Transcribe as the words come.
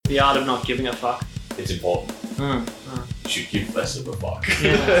The art of not giving a fuck. It's important. You should give less of a fuck.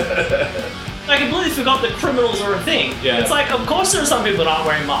 Yeah. I completely forgot that criminals are a thing. Yeah. It's like, of course there are some people that aren't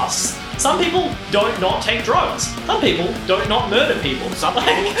wearing masks. Some people don't not take drugs. Some people don't not murder people. Some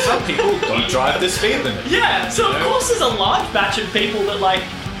people don't drive the speed limit. Yeah, so of course there's a large batch of people that like,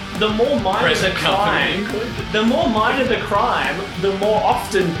 the more minor the crime, the more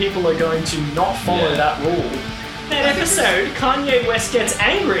often people are going to not follow that rule. That episode, Kanye West gets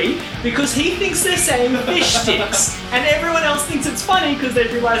angry because he thinks they're saying fish sticks, and everyone else thinks it's funny because they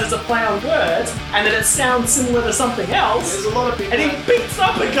realise it's a play on words and that it sounds similar to something else. There's a lot of people. And he beats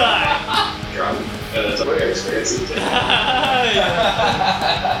up a guy. Drunk. And that's what you're experiencing. I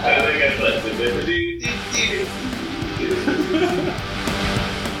think I left it there.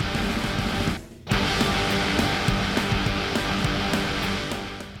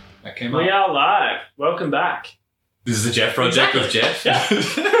 That came We up. are live. Welcome back. This is the Jeff Project with Jeff. Yeah.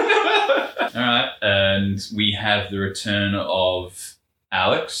 Alright, and we have the return of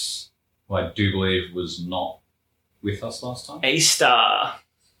Alex, who I do believe was not with us last time. A-Star.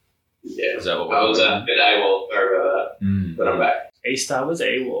 Yeah. Is that what I we're was a bit AWOL, sorry about that. But I'm back. A-Star was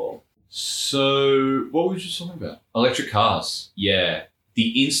AWOL. So, what were we just talking about? Electric cars. Yeah.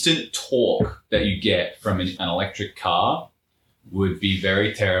 The instant torque that you get from an electric car would be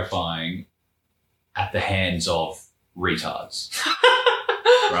very terrifying at the hands of retards.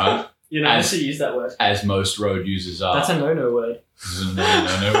 Right? You know, to use that word. As most road users are. That's a no-no word. This is a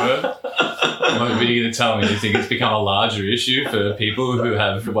no-no word. What are you going to tell me? Do you think it's become a larger issue for people who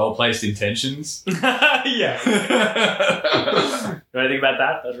have well-placed intentions? Yeah. Know anything about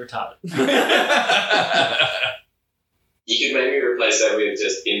that? That's retarded. You could maybe replace that with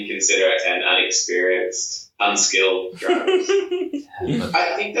just inconsiderate and unexperienced, unskilled drivers.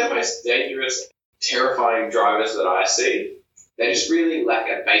 I think the most dangerous, terrifying drivers that I see, they just really lack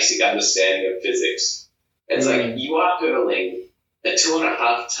a basic understanding of physics. It's like you are hurling a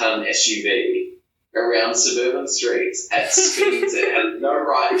 2.5-ton SUV around suburban streets at speeds it has no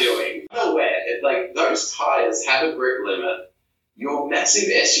right doing. Nowhere. Like, those tires have a grip limit. Your massive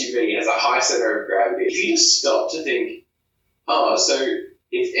SUV has a high center of gravity. If you just stop to think, oh, so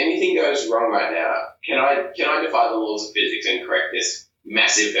if anything goes wrong right now, can I defy the laws of physics and correct this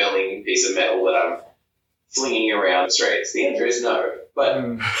massive hurling piece of metal that I'm flinging around the streets? The answer is no. But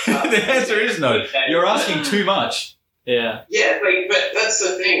the answer is no. You're asking too much. Yeah. Yeah, like, but that's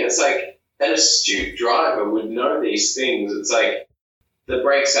the thing. It's like an astute driver would know these things. It's like the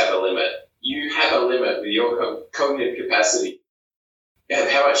brakes have a limit. You have a limit with your cognitive capacity. You have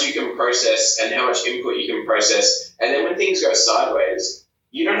how much you can process and how much input you can process. And then when things go sideways,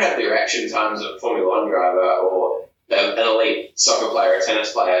 you don't have the reaction times of a Formula One driver or an elite soccer player or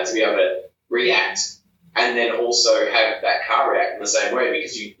tennis player to be able to react and then also have that car react in the same way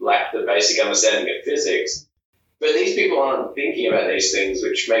because you lack the basic understanding of physics. But these people aren't thinking about these things,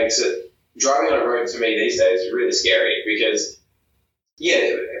 which makes it, driving on a road to me these days is really scary because,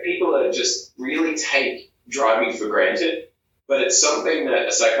 yeah, people are just really take driving for granted, but it's something that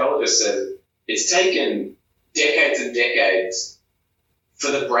a psychologist says it's taken decades and decades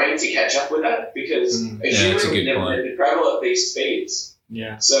for the brain to catch up with that because a human would never learn to travel at these speeds.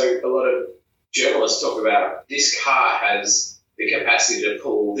 Yeah. So a lot of journalists talk about this car has the capacity to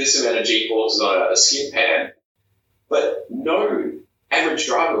pull this amount of G-forces on a skid pan, but no average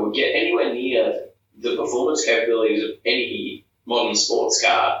driver would get anywhere near the performance capabilities of any modern sports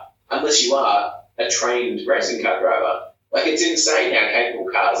car unless you are a trained racing car driver. Like, it's insane how capable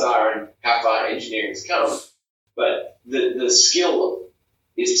cars are and how far engineering's come, but the skill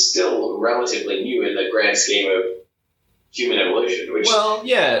is still relatively new in the grand scheme of human evolution, which Well,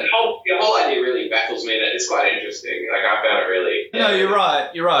 yeah. the whole idea really baffles me. That it's quite interesting. Like, I found it really... No, you're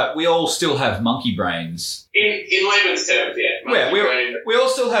right. You're right. We all still have monkey brains. In layman's terms, yeah. We all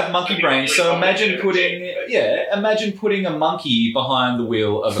still have monkey brains. So imagine putting a monkey behind the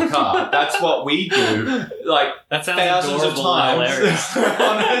wheel of a car. That's what we do, like That sounds thousands of adorable and hilarious. times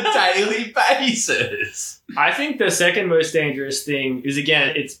on a daily basis. I think the second most dangerous thing is,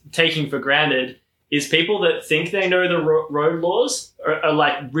 again, it's taking for granted, is people that think they know the road laws are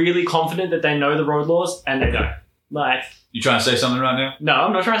like really confident that they know the road laws and they don't. Like, You trying to say something right now? no,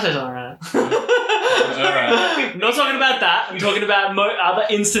 I'm not trying to say something right now. All right. I'm not talking about that. I'm talking about other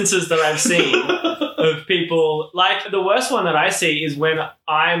instances that I've seen of people. Like, the worst one that I see is when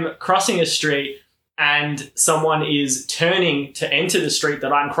I'm crossing a street and someone is turning to enter the street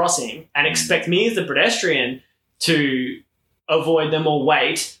that I'm crossing and expect me as the pedestrian to avoid them or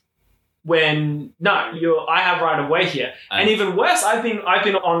wait when, no, I have right of way here. And even worse, I've been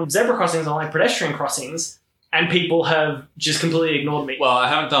on zebra crossings, on like pedestrian crossings, and people have just completely ignored me. Well, I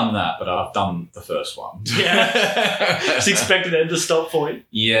haven't done that, but I've done the first one. Yeah. Just expected it to stop point.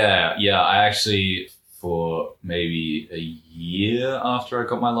 Yeah. I actually, for maybe a year after I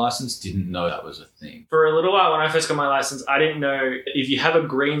got my license, didn't know that was a thing. For a little while when I first got my license, I didn't know if you have a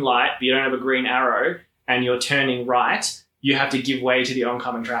green light but you don't have a green arrow and you're turning right, you have to give way to the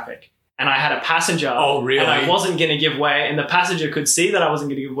oncoming traffic. And I had a passenger. Oh, really? And I wasn't going to give way. And the passenger could see that I wasn't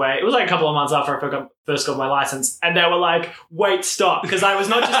going to give way. It was like a couple of months after I first got my license. And they were like, wait, stop. Because I was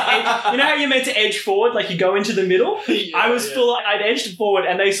not just you know how you're meant to edge forward? Like you go into the middle? I'd edged forward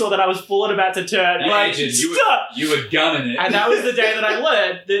and they saw that I was full and about to turn. Like, stop! You were gunning it. And that was the day that I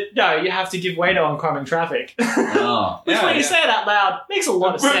learned that, no, you have to give way to oncoming traffic. Oh. Which when you say it out loud, makes a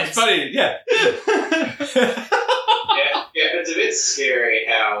lot of sense. It's funny, yeah. Yeah, it's a bit scary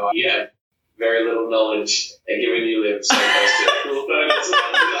how you have very little knowledge and given you live so close to the cool phone. It's like,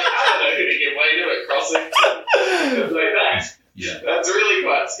 I don't know who to give way to at crossing. It's like that. Yeah. That's really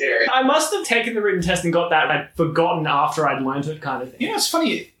quite scary. I must have taken the written test and got that. I'd forgotten after I'd learned it, kind of thing. You know, it's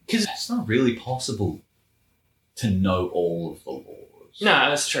funny because it's not really possible to know all of the laws. No,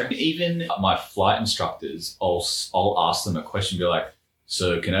 that's true. Even my flight instructors, I'll ask them a question, be like,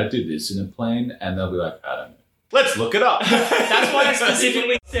 so can I do this in a plane? And they'll be like, I don't know. Let's look it up. That's why I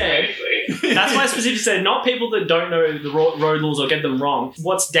specifically said. That's why I specifically said not people that don't know the road laws or get them wrong.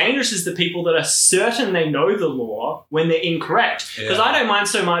 What's dangerous is the people that are certain they know the law when they're incorrect. Because I don't mind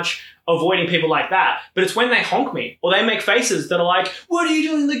so much avoiding people like that, but it's when they honk me or they make faces that are like, "What are you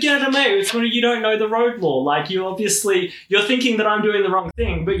doing? Look at me!" It's when you don't know the road law. Like you're thinking that I'm doing the wrong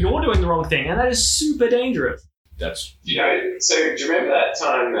thing, but you're doing the wrong thing, and that is super dangerous. That's So do you remember that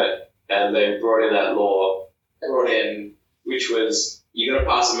time that they brought in that law? They brought in, which was you got to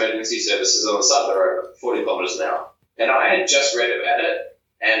pass emergency services on the side of the road at 40 kilometers an hour. And I had just read about it,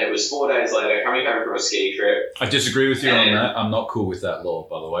 and it was 4 days later, coming home from a ski trip. I disagree with you on that. I'm not cool with that law,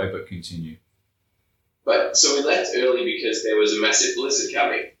 by the way, but continue. But so we left early because there was a massive blizzard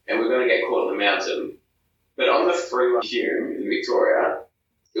coming, and we were going to get caught on the mountain. But on the freeway Hume in Victoria,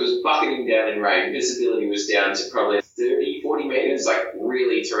 it was bucketing down in rain. Visibility was down to probably 30, 40 metres, like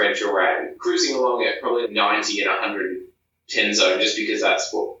really torrential rain. Cruising along at probably 90 and 110 zone just because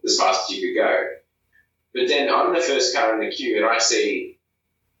that's as fast as you could go. But then I'm the first car in the queue and I see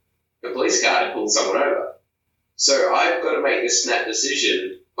a police car had pulled someone over. So I've got to make this snap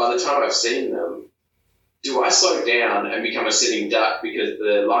decision. By the time I've seen them, do I slow down and become a sitting duck because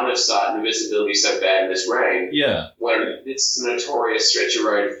the line of sight and the visibility is so bad in this rain? Yeah. When it's a notorious stretch of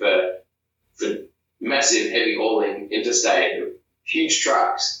road for massive heavy hauling interstate, huge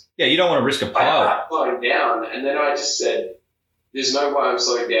trucks. Yeah, you don't want to risk a I pile. started slowing down, and then I just said, there's no way I'm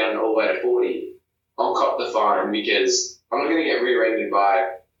slowing down all the way to 40. I'll cop the fine because I'm not going to get rear-ended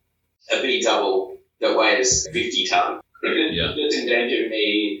by a B-double that weighs 50 tonne. It's endangering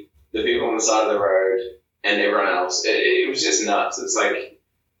me, the people on the side of the road, and everyone else. It was just nuts. It's like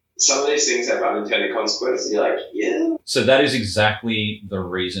some of these things have unintended consequences. You're like, yeah. So that is exactly the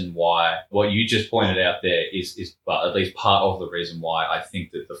reason why what you just pointed out there is well, at least part of the reason why I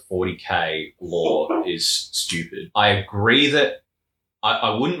think that the 40K law is stupid. I agree that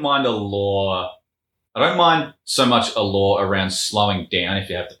I wouldn't mind a law. I don't mind so much a law around slowing down if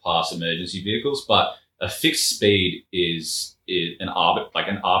you have to pass emergency vehicles, but a fixed speed is an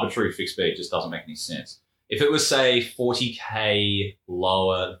arbitrary fixed speed just doesn't make any sense. If it was, say, 40K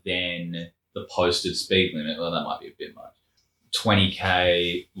lower than the posted speed limit, well, that might be a bit much.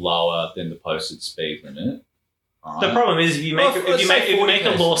 20K lower than the posted speed limit. Right. The problem is if you make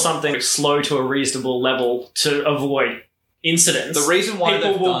a law something slow to a reasonable level to avoid incidents, The reason why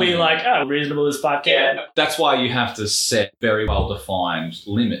people they've will done be it- like, oh, reasonable is 5K. Yeah. That's why you have to set very well-defined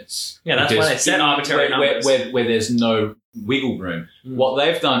limits. Yeah, that's why Because they set arbitrary numbers. Where there's no wiggle room. Mm. What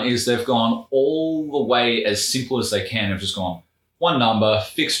they've done is they've gone all the way as simple as they can. They've just gone one number,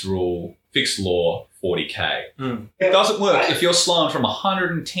 fixed rule, fixed law, 40K. Mm. It doesn't work. If you're slowing from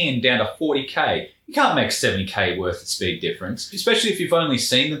 110 down to 40K, you can't make 70K worth of speed difference, especially if you've only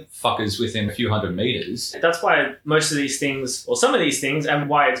seen the fuckers within a few hundred meters. That's why most of these things, or some of these things, and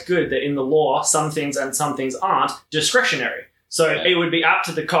why it's good that in the law, some things and some things aren't discretionary. So it would be up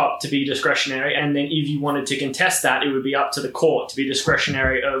to the cop to be discretionary, and then if you wanted to contest that, it would be up to the court to be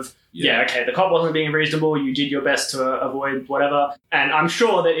discretionary of, okay, the cop wasn't being reasonable, you did your best to avoid whatever. And I'm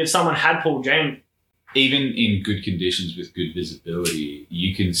sure that if someone had pulled Jane, Even in good conditions with good visibility,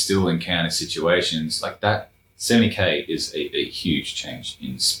 you can still encounter situations like that. 70K is a huge change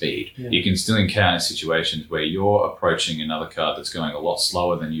in speed. Yeah. You can still encounter situations where you're approaching another car that's going a lot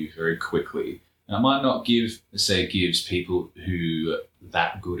slower than you very quickly. And it might not gives people who are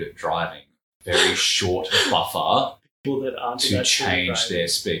that good at driving very short buffer People that aren't to that change right. their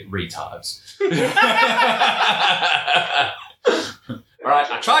speed. Retards. All right,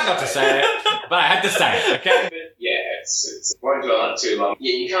 I tried not to say it, but I had to say it, okay? But yeah, it's won't dwell on it too long.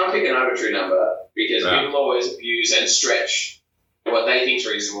 Yeah, you can't pick an arbitrary number because Right. people always abuse and stretch what they think is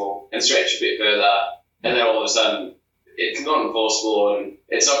reasonable and stretch a bit further, and then all of a sudden it's not enforceable and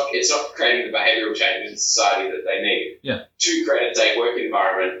it's not creating the behavioural change in society that they need. Yeah. To create a safe work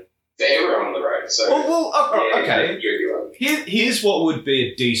environment for everyone on the road. So Okay. you're right. Here's what would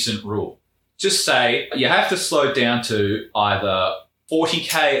be a decent rule. Just say you have to slow down to either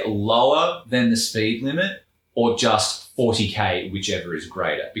 40k lower than the speed limit or just 40k, whichever is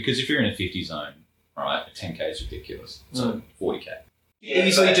greater. Because if you're in a 50 zone, right, a 10k is ridiculous. So 40k. Yeah,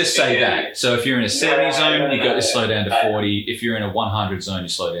 Easily but just say again, that. So if you're in a 70 zone, you got to slow down to no. 40. If you're in a 100 zone, you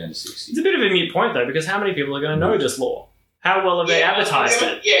slow down to 60. It's a bit of a mute point though, because how many people are going to know this law? How well have they advertised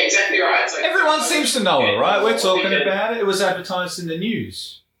it? Yeah, exactly right. It's like, Everyone seems to know it, right? We're talking Yeah. about it. It was advertised in the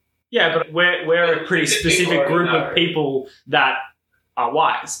news. Yeah, but we're a pretty People specific already group know. of people that are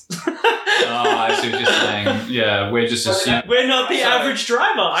wise. Oh, I see what you're saying. Yeah, we're just assuming. We're not the Sorry. average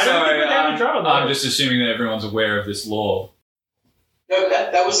driver. I don't think we're the average driver. I'm just assuming that everyone's aware of this law. No,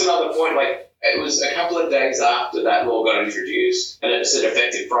 that was another point. Like, it was a couple of days after that law got introduced, and it said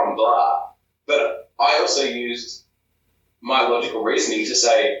effective from blah. But I also used my logical reasoning to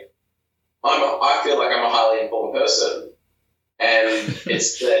say, I feel like I'm a highly informed person, and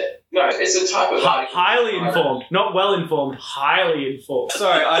it's a type of highly informed, not well informed, highly informed.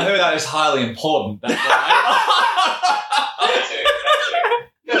 Sorry, I heard that is highly important. That's That too.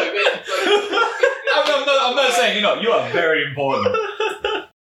 No, but I'm not saying you're not. You are very important.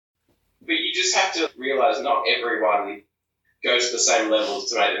 But you just have to realise not everyone goes to the same levels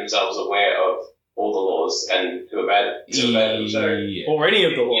to make themselves aware of all the laws and to obey them. So Or any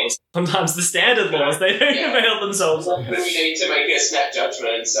of the laws. Sometimes the standard laws, they don't Yeah. avail themselves of. then we need to make a snap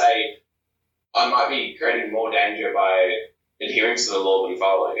judgment and say, I might be creating more danger by adhering to the law than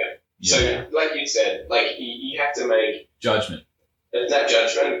following it. Yeah. So, like you said, like you have to make Judgment. that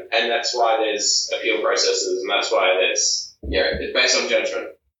judgment, and that's why there's appeal processes, and that's why it's based on judgment.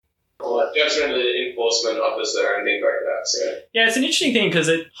 Or judgment of the enforcement officer and things like that. So Yeah, it's an interesting thing because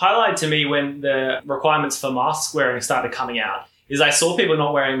it highlighted to me when the requirements for mask wearing started coming out, is I saw people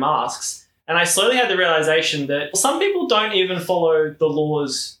not wearing masks, and I slowly had the realization that some people don't even follow the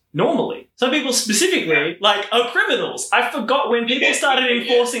laws normally. Some people specifically, are criminals. I forgot when people started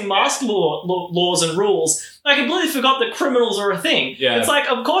enforcing mask laws and rules, I completely forgot that criminals are a thing. Yeah. It's like,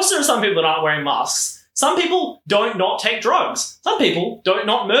 of course there are some people that aren't wearing masks. Some people don't not take drugs. Some people don't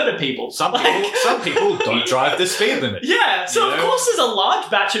not murder people. Some people don't drive the speed limit. Yeah, so You of know? course there's a large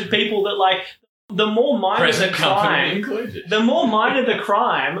batch of people that the more minor Present the company crime, included. the more minor the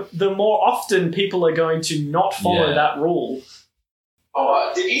crime, the more often people are going to not follow Yeah. that rule.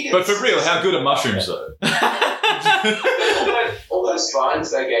 did you? But for real, how good are mushrooms though? all those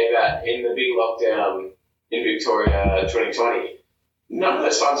fines they gave out in the big lockdown in Victoria 2020, none of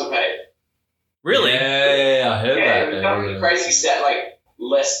those fines were paid. Really? Yeah, I heard Yeah, that. some crazy stat,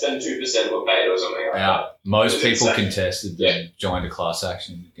 less than 2% were paid or something like Yeah, that. most It's people insane. contested and joined a class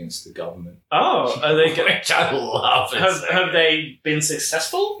action against the government. Oh, are they? Which I love. Have they been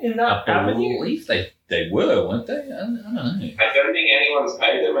successful in that I avenue? believe they were, weren't they? I don't know. I don't think anyone's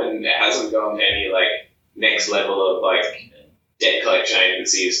paid them, and it hasn't gone to any next level of debt collection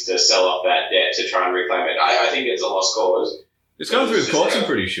agencies to sell off that debt to try and reclaim it. I think it's a lost cause. It's going through the courts, I'm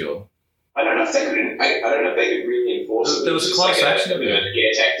pretty sure. I don't know if they could. I don't know if they could really enforce it. There was It's a just class action a bit of of a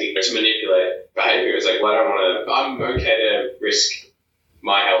scare tactic to manipulate behaviour. It's I don't want to. I'm okay to risk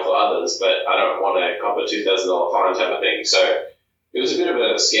my health or others, but I don't want to cop a $2,000 fine type of thing. So it was a bit of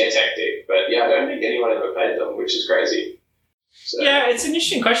a scare tactic. But yeah, I don't think anyone ever paid them, which is crazy. So, Yeah, it's an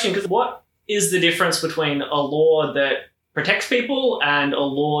interesting question because what is the difference between a law that protects people and a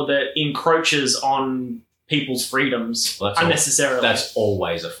law that encroaches on people's freedoms Well, that's unnecessarily? That's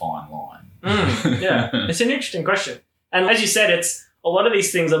always a fine line. Yeah, it's an interesting question. And as you said, it's a lot of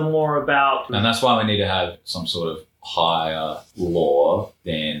these things are more about And that's why we need to have some sort of higher law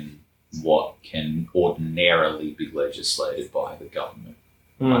than what can ordinarily be legislated by the government,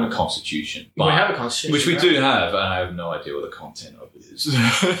 like a constitution. we have a constitution, Which we right? do have, and I have no idea what the content of it is.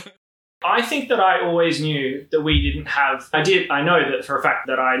 I think that I always knew that we didn't have. I know that for a fact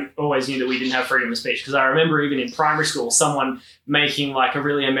that I always knew that we didn't have freedom of speech because I remember even in primary school someone making a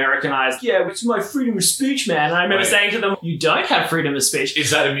really Americanized, yeah, it's my freedom of speech, man. And I remember Right. saying to them, you don't have freedom of speech. Is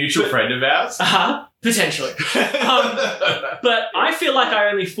that a mutual friend of ours? Potentially. But I feel like I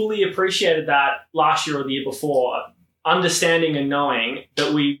only fully appreciated that last year or the year before, understanding and knowing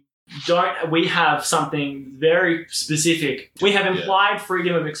that we we have something very specific. We have implied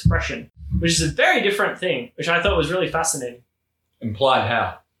freedom of expression, which is a very different thing, which I thought was really fascinating. Implied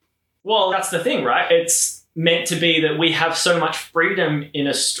how? Well, that's the thing, right? It's meant to be that we have so much freedom in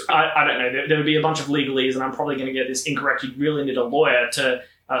I don't know. There would be a bunch of legalese, and I'm probably going to get this incorrect. You'd really need a lawyer to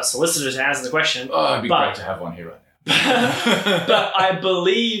solicitor to answer the question. Oh, it'd be great to have one here right now. But I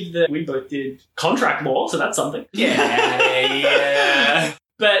believe that we both did contract law, so that's something. Yeah.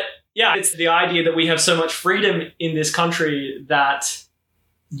 But yeah, it's the idea that we have so much freedom in this country that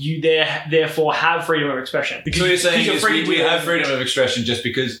you therefore have freedom of expression. So you're saying we have to- freedom of expression just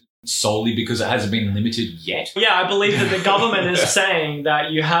solely because it hasn't been limited yet? Yeah, I believe that the government is saying that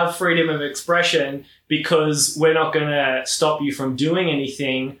you have freedom of expression because we're not going to stop you from doing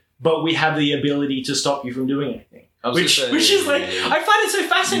anything, but we have the ability to stop you from doing anything. Which is like, I find it so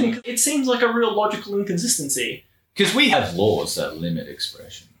fascinating because it seems like a real logical inconsistency. Because we have laws that limit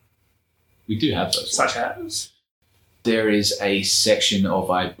expression. We do have those. Such as? There is a section of,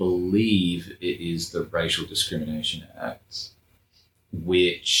 I believe it is the Racial Discrimination Act,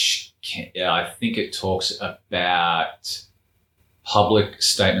 which I think it talks about public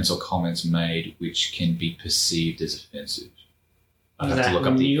statements or comments made which can be perceived as offensive. I have to look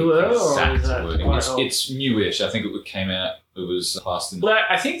up the exact wording. It's newish. I think it came out. It was passed in. Well,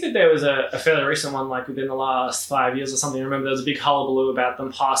 I think that there was a fairly recent one, like within the last 5 years or something. I remember there was a big hullabaloo about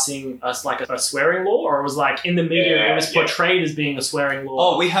them passing a swearing law, or it was like in the media it was portrayed as being a swearing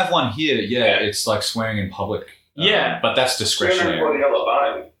law. Oh, we have one here. Yeah, it's like swearing in public. But that's discretionary. $240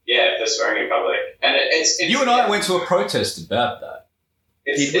 fine. Yeah, for swearing in public, and it's you and I went to a protest about that.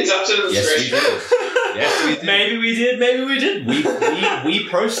 It's up to the discretion. Yes, we did. Maybe we did. Maybe we didn't. We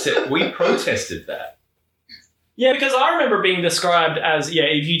protested that. Yeah, because I remember being described as,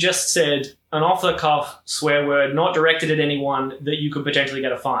 if you just said an off-the-cuff swear word not directed at anyone, that you could potentially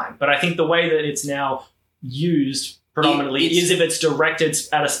get a fine. But I think the way that it's now used predominantly is if it's directed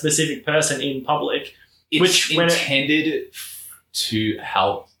at a specific person in public. It's intended to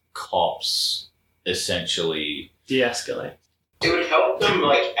help cops essentially de-escalate. It would help them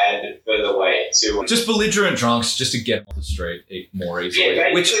add further weight to just belligerent drunks just to get them off the street more easily.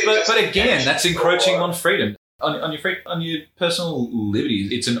 Yeah, but again, that's encroaching on freedom, on your personal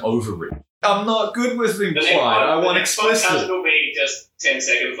liberties. It's an overreach. I'm not good with implied. I want explicit. The podcast will be just 10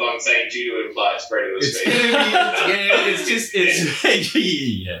 seconds long, saying due to implied spread of the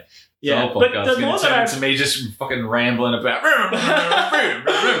speech. Yeah, but the more that I've to me just fucking rambling about.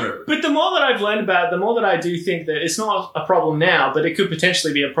 But the more that I've learned about it, the more that I do think that it's not a problem now, but it could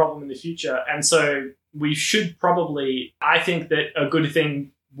potentially be a problem in the future. And so we should probably, I think that a good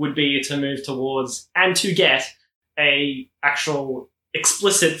thing would be to move towards and to get a actual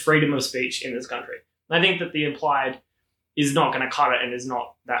explicit freedom of speech in this country. And I think that the implied is not going to cut it and is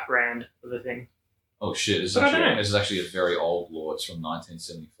not that grand of a thing. Oh shit! This is actually a very old law. It's from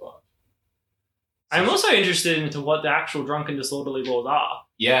 1975. I'm also interested into what the actual drunken disorderly laws are.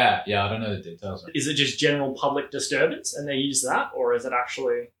 Yeah, I don't know the details. Is it just general public disturbance and they use that? Or is it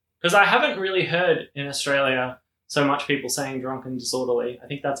actually... Because I haven't really heard in Australia so much people saying drunken disorderly. I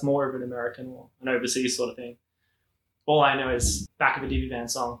think that's more of an American or an overseas sort of thing. All I know is Back of a Divi Van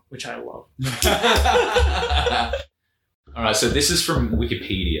song, which I love. All right, so this is from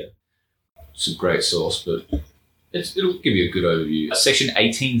Wikipedia. It's a great source, but it'll give you a good overview. Section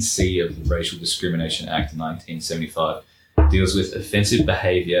 18C of the Racial Discrimination Act of 1975 deals with offensive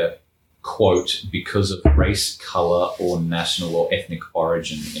behaviour, quote, because of race, colour, or national or ethnic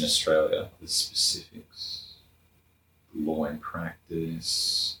origin in Australia. The specifics. Law and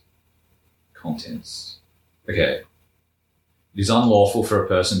practice. Contents. Okay. It is unlawful for a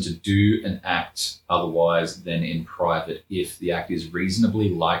person to do an act otherwise than in private if the act is reasonably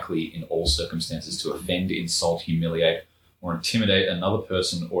likely in all circumstances to offend, insult, humiliate, or intimidate another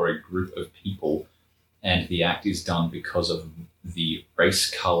person or a group of people, and the act is done because of the race,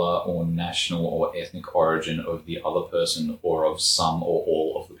 colour, or national or ethnic origin of the other person or of some or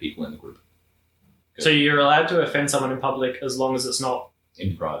all of the people in the group. So you're allowed to offend someone in public as long as it's not...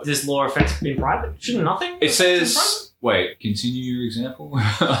 In private. This law offense in private? Shouldn't nothing? It says... Wait, continue your example.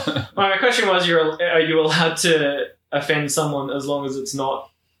 My question was, are you allowed to offend someone as long as it's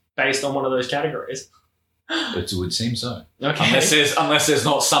not based on one of those categories? It would seem so. Okay. Unless there's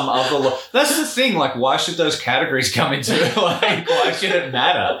not some other law. That's the thing. Like, why should those categories come into it? Like, why should it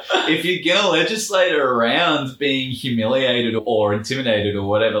matter? If you're gonna legislate around being humiliated or intimidated or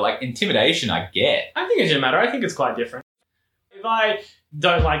whatever, like intimidation, I get. I think it shouldn't matter. I think it's quite different. If I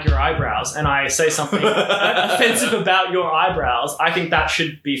don't like your eyebrows and I say something offensive about your eyebrows, I think that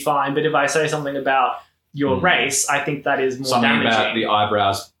should be fine. But if I say something about your race, I think that is more something damaging. About the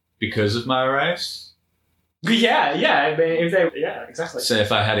eyebrows because of my race. Yeah. I mean, if they, yeah, exactly. So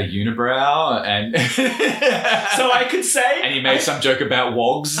if I had a unibrow and So I could say, and you made some joke about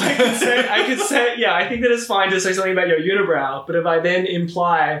wogs, I could say, yeah, I think that it's fine to say something about your unibrow, but if I then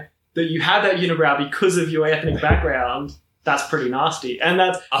imply that you have that unibrow because of your ethnic background, that's pretty nasty. And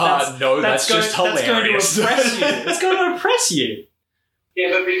that's just hilarious. That's going to oppress you. It's going to oppress you. Yeah,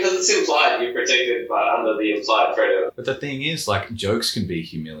 but because it's implied, you're protected under the implied predator. But the thing is, like, jokes can be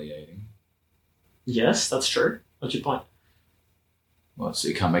humiliating. Yes, that's true. What's your point? What, so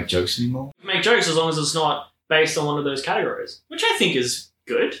you can't make jokes anymore? Make jokes as long as it's not based on one of those categories, which I think is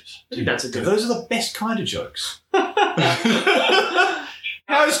good. I think that's a good. Those are the best kind of jokes. How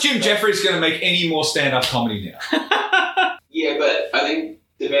is Jim Jeffries going to make any more stand-up comedy now? Yeah, but I think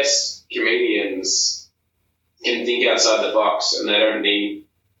the best comedians can think outside the box, and they don't need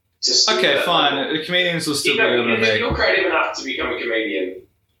to. Okay, fine. The comedians will still be able to if make. you're creative enough to become a comedian,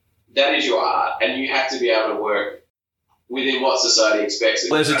 that is your art, and you have to be able to work within what society expects of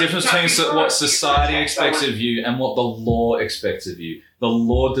you. There's a difference between what society expects of you and what the law expects of you. The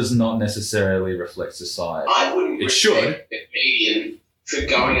law does not necessarily reflect society. I wouldn't It should. respect a comedian for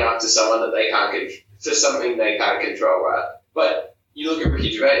going after someone that they can't for something they can't control, right? But you look at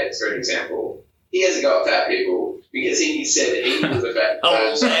Ricky Gervais, for an example. He has a go at fat people because he said that he was a fat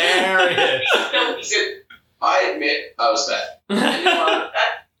person. Hilarious. He said, I admit I was fat. And you're like,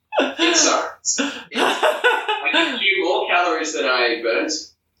 it sucks. I consume more calories than I burnt,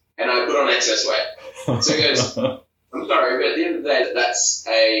 and I put on excess weight. So he goes, I'm sorry, but at the end of the day, that's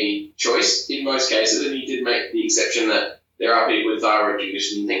a choice in most cases, and he did make the exception that there are people with thyroid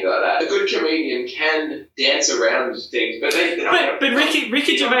conditions and things like that. A good comedian can dance around things, but they don't. But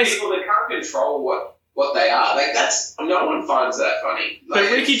Ricky Gervais. People that can't control what they are. Like no one finds that funny. Like,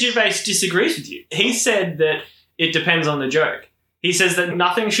 But Ricky Gervais disagrees with you. He said that it depends on the joke. He says that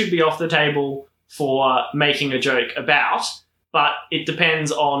nothing should be off the table for making a joke about, but it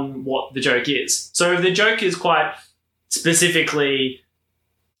depends on what the joke is. So if the joke is quite specifically,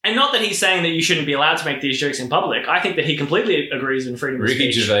 and not that he's saying that you shouldn't be allowed to make these jokes in public. I think that he completely agrees in freedom of speech.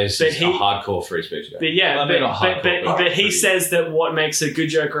 Ricky Gervais is a hardcore free speech guy. But yeah, Well, I mean, not hardcore, but he says that what makes a good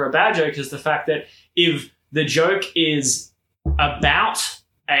joke or a bad joke is the fact that if the joke is about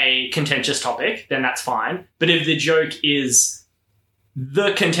a contentious topic, then that's fine. But if the joke is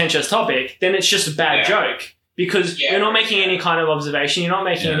the contentious topic, then it's just a bad joke. Because you're not making any kind of observation, you're not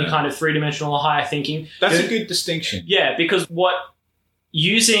making any kind of three-dimensional or higher thinking. That's a good distinction. Yeah, because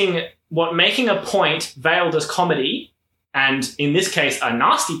making a point veiled as comedy, and in this case a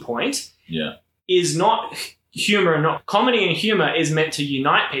nasty point, is not humor. Not comedy and humor is meant to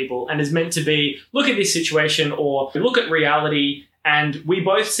unite people and is meant to be, look at this situation or look at reality, and we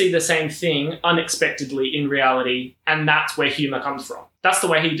both see the same thing unexpectedly in reality, and that's where humor comes from. That's the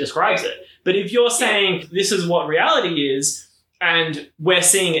way he describes it. But if you're saying this is what reality is and we're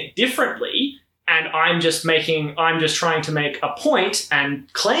seeing it differently, and I'm just trying to make a point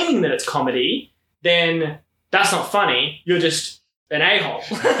and claiming that it's comedy, then that's not funny. You're just an a-hole.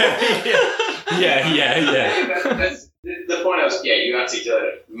 Yeah. The point you articulated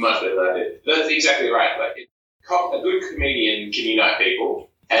it much better than I did. That's exactly right. Like, a good comedian can unite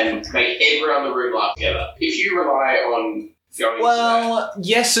people and make everyone in the room laugh together. If you rely on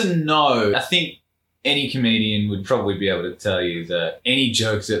yes and no. I think any comedian would probably be able to tell you that any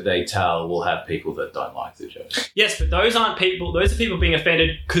jokes that they tell will have people that don't like the joke. Yes, but those aren't people. Those are people being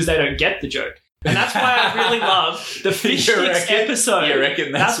offended because they don't get the joke. And that's why I really love the Fish Sticks episode. You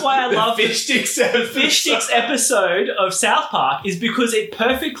reckon that's why I love the Fish Sticks episode of South Park is because it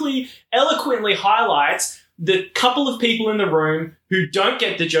perfectly, eloquently highlights the couple of people in the room who don't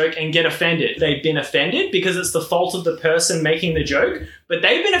get the joke and get offended. They've been offended because it's the fault of the person making the joke, but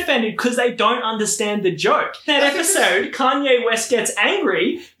they've been offended because they don't understand the joke. In that episode, Kanye West gets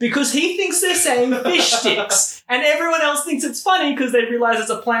angry because he thinks they're saying fish sticks, and everyone else thinks it's funny because they realize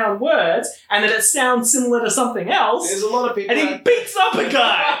it's a play on words and that it sounds similar to something else. There's a lot of people, and he beats up a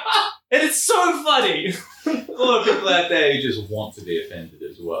guy, and it's so funny. A lot of people out there who just want to be offended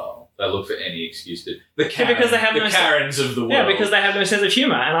as well. They look for any excuse to. Because they have Karens of the world. Yeah, because they have no sense of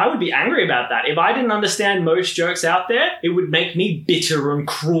humour. And I would be angry about that. If I didn't understand most jokes out there, it would make me bitter and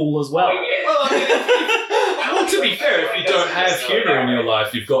cruel as well. Well, to be fair, if you don't have humour in your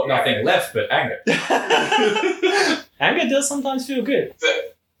life, you've got nothing left but anger. Anger does sometimes feel good.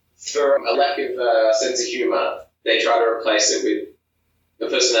 For a lack of sense of humour, they try to replace it with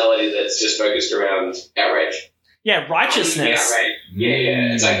a personality that's just focused around outrage. Yeah, righteousness.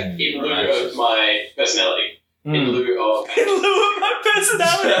 Yeah. It's like in lieu of my personality. In lieu of my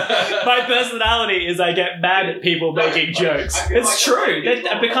My personality is I get mad at people making jokes. I feel It's like true.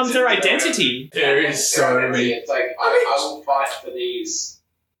 That becomes their identity. There is so many. It's like I will fight for these.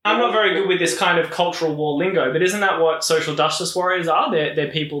 I'm not very good with this kind of cultural war lingo, but isn't that what social justice warriors are?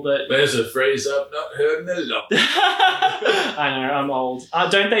 They're people that... There's a phrase I've not heard in a long. I know, I'm old.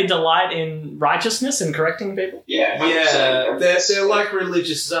 Don't they delight in righteousness and correcting people? Yeah, 100%. Yeah, they're like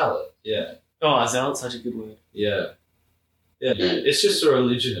religious zealot. Yeah, Oh, zealot's such a good word. yeah. It's just a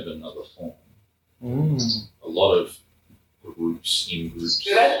religion of another form. A lot of groups in groups.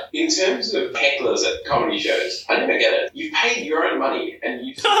 So that, in terms of hecklers at comedy shows, I never get it. You paid your own money and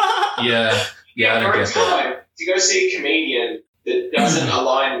you Yeah, I don't for a get that. time to go see a comedian that doesn't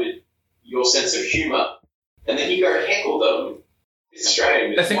align with your sense of humour, and then you go heckle them. It's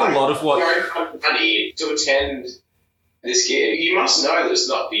strange. I think a lot of what- your own money to attend this gig, you must know that it's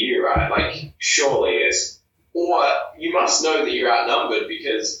not for you, right? Like, surely it's, or you must know that you're outnumbered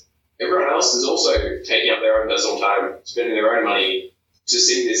because everyone else is also taking up their own personal time, spending their own money to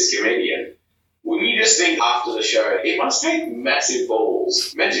see this comedian. When you just think after the show, it must take massive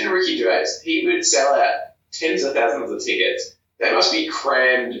balls. Imagine Ricky Gervais. He would sell out tens of thousands of tickets. They must be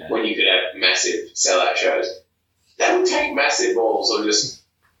crammed when you could have massive sellout shows. That would take massive balls, or just,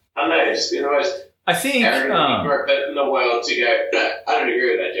 I don't know, just be the most I think arrogant person in the world to go, no, I don't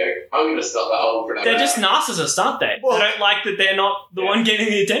agree with that joke. I'm going to stop the whole production. They're just narcissists, aren't they? Well- They don't like that they're not the one getting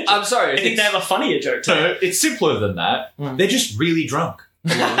the attention. I'm sorry. They think they have a funnier joke too. No, it's simpler than that. Mm. They're just really drunk.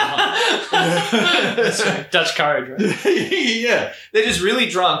 A lot of the time. That's right. Dutch courage, right? Yeah, they're just really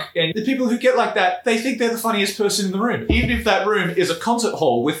drunk, and the people who get like that, they think they're the funniest person in the room, even if that room is a concert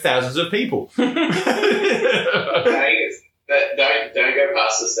hall with thousands of people. Don't go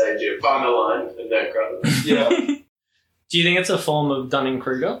past the stage. You find the line and don't cross it. Yeah, Do you think it's a form of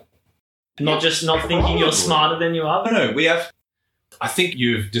Dunning-Kruger? Not thinking you're smarter than you are? I don't know. I think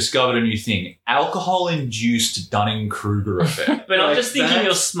you've discovered a new thing: alcohol-induced Dunning-Kruger effect. But not Like just thinking that-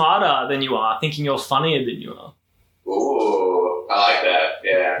 you're smarter than you are, thinking you're funnier than you are. Ooh, I like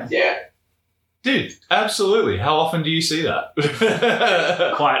that. Yeah. Dude, absolutely. How often do you see that?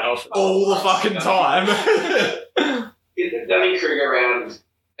 Quite often. All the fucking time. Isn't Dunning-Kruger around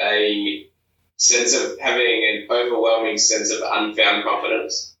a sense of having an overwhelming sense of unfound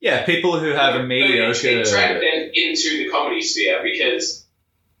confidence? Yeah, people who have a It mediocre. dragged them into the comedy sphere because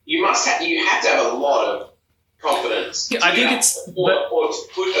you have to have a lot of confidence. I think it's... or to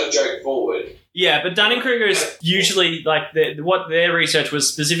put a joke forward. Yeah, but Dunning-Kruger is usually like what their research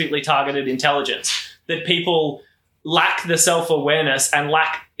was specifically targeted intelligence. That people lack the self-awareness and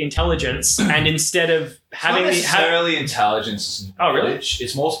lack intelligence, and instead of having Not necessarily intelligence. And Oh, really? knowledge.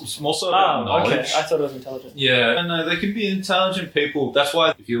 It's more so about knowledge. okay. I thought it was intelligent. Yeah, and they can be intelligent people. That's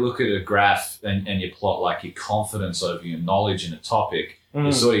why if you look at a graph and you plot like your confidence over your knowledge in a topic,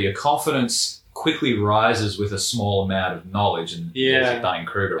 you sort of your confidence quickly rises with a small amount of knowledge, and Yeah. there's a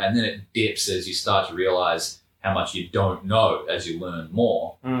Dunning-Kruger, and then it dips as you start to realize how much you don't know as you learn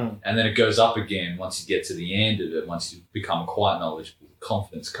more, and then it goes up again once you get to the end of it. Once you become quite knowledgeable,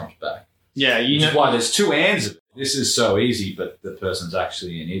 confidence comes back. Yeah, Which is why there's two ends of it. This is so easy, but the person's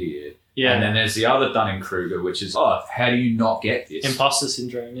actually an idiot. yeah, And then there's the other Dunning-Kruger, which is, how do you not get this? imposter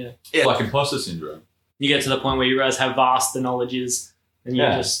syndrome. Yeah, Like imposter syndrome. you get to the point where you realize how vast the knowledge is, and you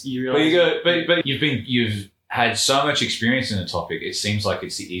realize. But you've had so much experience in the topic. It seems like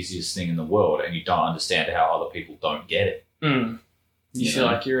it's the easiest thing in the world, and you don't understand how other people don't get it. You You feel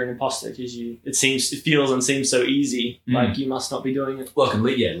know? like you're an imposter because it feels and seems so easy. Like you must not be doing it. Well, it can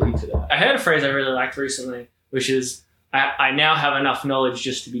lead to that. I heard a phrase I really liked recently, which is, I now have enough knowledge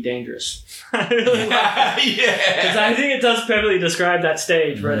just to be dangerous. I really like because I think it does perfectly describe that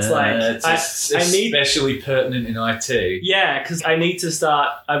stage where it's like, I need... especially pertinent in IT. Yeah, because I need to start...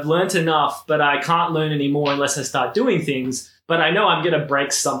 I've learnt enough, but I can't learn any more unless I start doing things, but I know I'm going to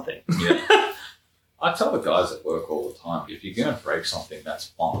break something. Yeah. I tell the guys at work all the time, if you're going to break something,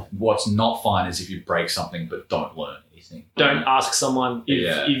 that's fine. What's not fine is if you break something but don't learn anything. Don't ask someone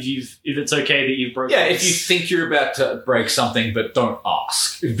if it's okay that you've broken Yeah, it. if you think you're about to break something but don't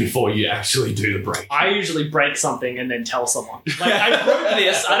ask before you actually do the break. I usually break something and then tell someone. Like, I broke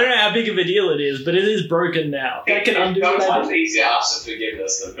this. I don't know how big of a deal it is, but it is broken now. I can undo it. Sometimes easier to ask for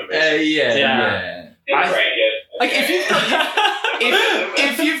forgiveness than permission. Yeah. Like if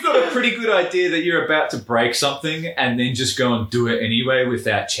you've got a pretty good idea that you're about to break something and then just go and do it anyway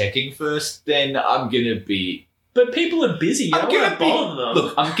without checking first, then I'm gonna be. But people are busy. You don't want to bother them.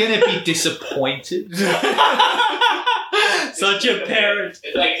 Look, I'm gonna be disappointed. Such a parent.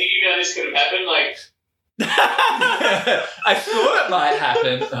 Like, did you know this could have happened? Like, I thought it might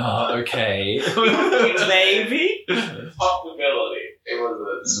happen. Oh, okay. Maybe. possibility. It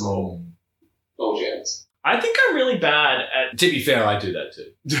was the small gems. I think I'm really bad at. To be fair, I do that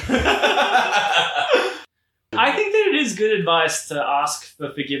too. I think that it is good advice to ask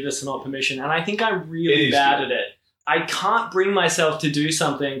for forgiveness and not permission, and I think I'm really bad at it. I can't bring myself to do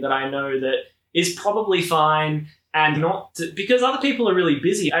something that I know that is probably fine and not to, because other people are really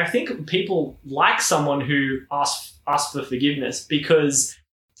busy. I think people like someone who asks for forgiveness because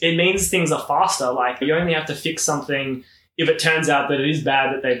it means things are faster. Like, you only have to fix something if it turns out that it is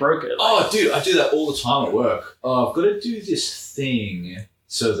bad that they broke it. Oh, dude, I do that all the time at work. Oh, I've got to do this thing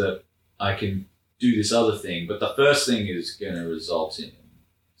so that I can do this other thing, but the first thing is going to result in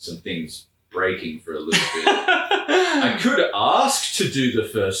some things breaking for a little bit. I could ask to do the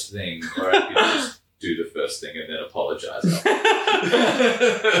first thing, or I could just do the first thing and then apologize.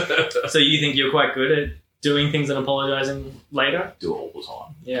 So you think you're quite good at doing things and apologizing later? Do it all the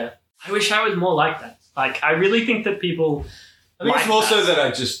time. Yeah. I wish I was more like that. Like, I really think that people. I think it's more so that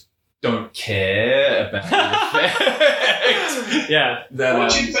I just don't care about the effect. Yeah.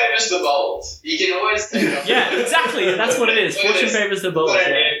 Fortune favours the bold. You can always take it. Yeah, exactly. That's what it is. Fortune favours the bold.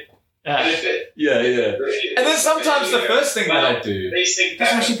 Benefit. Yeah. And then sometimes the first thing that I do These things doesn't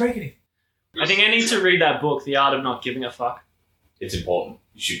happen. actually break anything. I think I need to read that book, The Art of Not Giving a Fuck. It's important.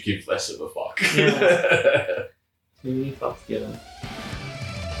 You should give less of a fuck. Yeah. Too many fucks given.